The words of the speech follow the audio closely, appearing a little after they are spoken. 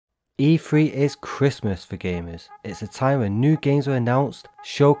E3 is Christmas for gamers. It's a time when new games are announced,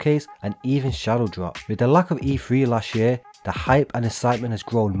 showcased and even shadow dropped. With the lack of E3 last year, the hype and excitement has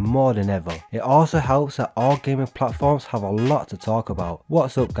grown more than ever. It also helps that all gaming platforms have a lot to talk about.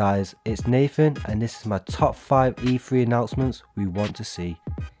 What's up guys, it's Nathan and this is my top 5 E3 announcements we want to see.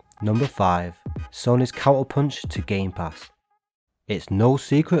 Number 5. Sony's counterpunch to Game Pass. It's no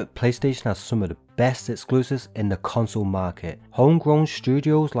secret PlayStation has some of the best exclusives in the console market. Homegrown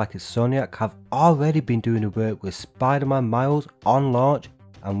studios like Insomniac have already been doing the work with Spider-Man Miles on launch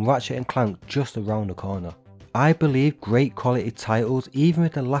and Ratchet & Clank just around the corner. I believe great quality titles, even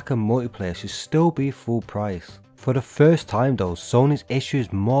with the lack of multiplayer, should still be full price. For the first time though, Sony's issue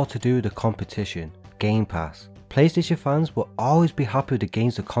is more to do with the competition, Game Pass. PlayStation fans will always be happy with the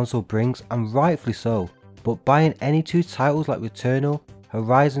games the console brings, and rightfully so. But buying any two titles like Returnal,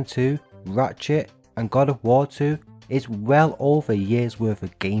 Horizon 2, Ratchet and God of War 2 is well over a year's worth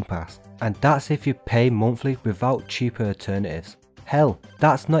of Game Pass, and that's if you pay monthly without cheaper alternatives. Hell,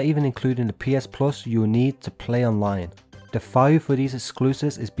 that's not even including the PS Plus you'll need to play online. The value for these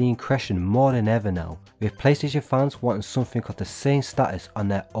exclusives is being questioned more than ever now, with PlayStation fans wanting something of the same status on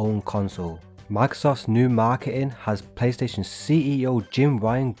their own console. Microsoft's new marketing has PlayStation CEO Jim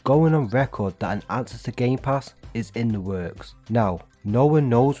Ryan going on record that an answer to Game Pass is in the works. Now, no one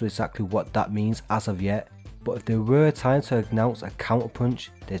knows exactly what that means as of yet, but if there were a time to announce a counterpunch,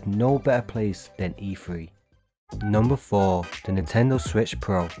 there's no better place than E3. Number 4. The Nintendo Switch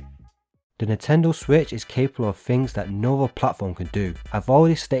Pro. The Nintendo Switch is capable of things that no other platform can do. I've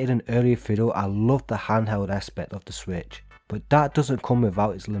already stated in an earlier video I love the handheld aspect of the Switch, but that doesn't come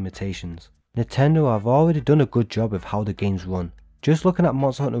without its limitations. Nintendo have already done a good job with how the games run. Just looking at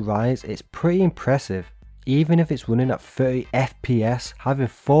Monster Hunter Rise, it's pretty impressive. Even if it's running at 30 FPS, having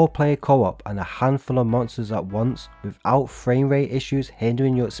 4-player co-op and a handful of monsters at once without frame rate issues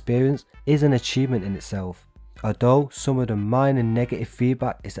hindering your experience is an achievement in itself. Although some of the minor negative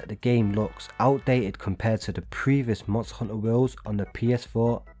feedback is that the game looks outdated compared to the previous Monster Hunter Worlds on the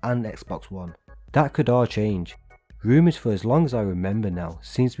PS4 and Xbox One. That could all change. Rumours for as long as I remember now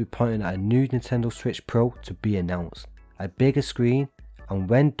seems to be pointing at a new Nintendo Switch Pro to be announced, a bigger screen, and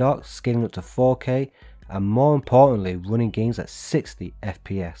when docked scaling up to 4K, and more importantly running games at 60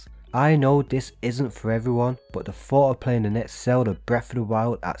 FPS. I know this isn't for everyone, but the thought of playing the next Zelda Breath of the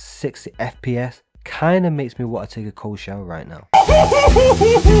Wild at 60 FPS kinda makes me want to take a cold shower right now.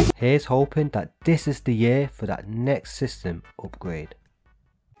 Here's hoping that this is the year for that next system upgrade.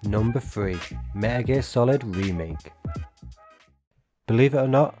 Number 3. Metal Gear Solid Remake. Believe it or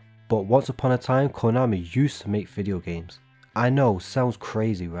not, but once upon a time Konami used to make video games. I know, sounds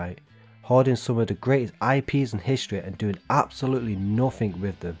crazy right? Hoarding some of the greatest IPs in history and doing absolutely nothing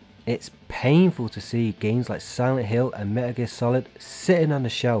with them. It's painful to see games like Silent Hill and Metal Gear Solid sitting on the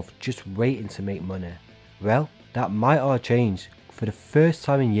shelf just waiting to make money. Well, that might all change. For the first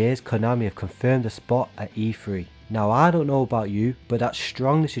time in years, Konami have confirmed a spot at E3. Now I don't know about you, but that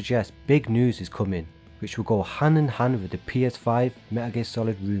strongly suggests big news is coming, which will go hand in hand with the PS5 Metal Gear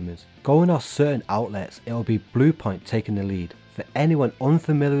Solid rumours. Going off certain outlets, it will be Bluepoint taking the lead. For anyone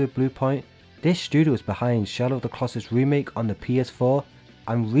unfamiliar with Bluepoint, this studio is behind Shadow of the Colossus remake on the PS4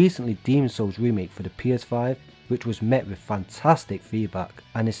 and recently Demon's Souls remake for the PS5, which was met with fantastic feedback,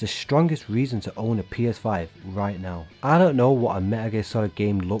 and it's the strongest reason to own a PS5 right now. I don't know what a Metal Gear Solid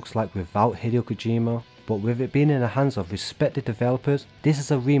game looks like without Hideo Kojima, but with it being in the hands of respected developers, this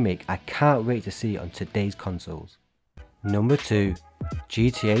is a remake I can't wait to see on today's consoles. Number 2.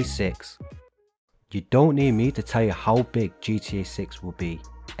 GTA 6. You don't need me to tell you how big GTA 6 will be.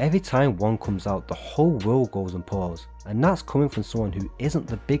 Every time one comes out, the whole world goes on pause, and that's coming from someone who isn't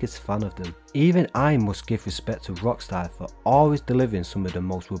the biggest fan of them. Even I must give respect to Rockstar for always delivering some of the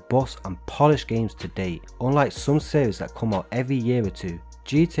most robust and polished games to date. Unlike some series that come out every year or two,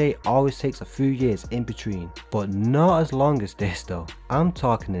 GTA always takes a few years in between, but not as long as this though. I'm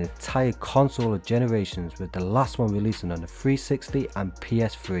talking an entire console of generations, with the last one releasing on the 360 and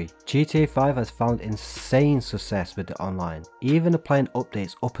PS3. GTA 5 has found insane success with the online, even applying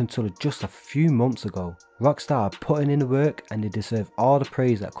updates up until just a few months ago. Rockstar are putting in the work and they deserve all the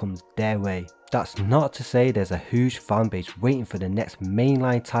praise that comes their way. That's not to say there's a huge fanbase waiting for the next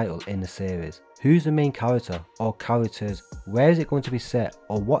mainline title in the series. Who's the main character or characters, where is it going to be set,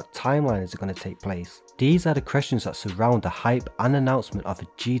 or what timeline is it going to take place? These are the questions that surround the hype and announcement of a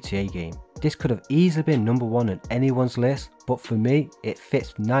GTA game. This could have easily been number 1 on anyone's list, but for me it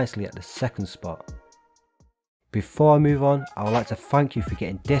fits nicely at the second spot. Before I move on, I would like to thank you for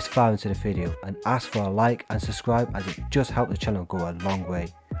getting this far into the video and ask for a like and subscribe, as it just helps the channel go a long way.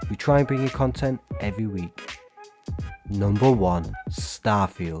 We try and bring you content every week. Number 1.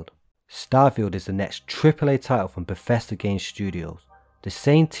 Starfield. Starfield is the next AAA title from Bethesda Game Studios, the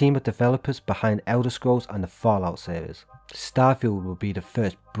same team of developers behind Elder Scrolls and the Fallout series. Starfield will be the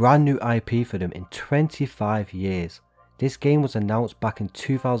first brand new IP for them in 25 years. This game was announced back in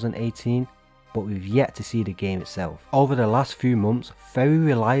 2018, but we've yet to see the game itself. Over the last few months, very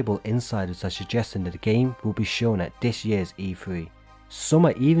reliable insiders are suggesting that the game will be shown at this year's E3. Some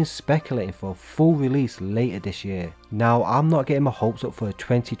are even speculating for a full release later this year. Now, I'm not getting my hopes up for a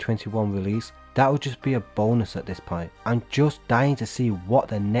 2021 release, that would just be a bonus at this point. I'm just dying to see what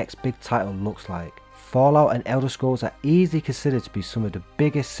the next big title looks like. Fallout and Elder Scrolls are easily considered to be some of the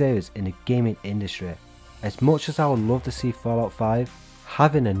biggest series in the gaming industry. As much as I would love to see Fallout 5,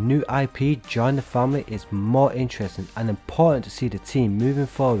 having a new IP join the family is more interesting and important to see the team moving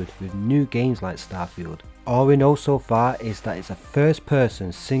forward with new games like Starfield. All we know so far is that it's a first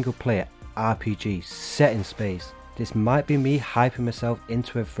person single player RPG set in space. This might be me hyping myself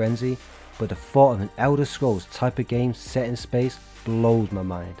into a frenzy, but the thought of an Elder Scrolls type of game set in space blows my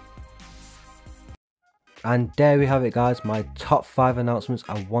mind. And there we have it guys, my top 5 announcements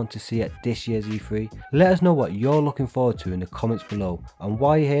I want to see at this year's E3. Let us know what you're looking forward to in the comments below, and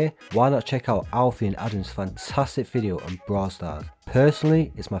while you're here, why not check out Alfie and Adam's fantastic video on Brawl Stars.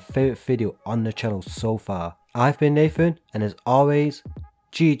 Personally, it's my favourite video on the channel so far. I've been Nathan, and as always,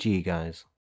 GG guys.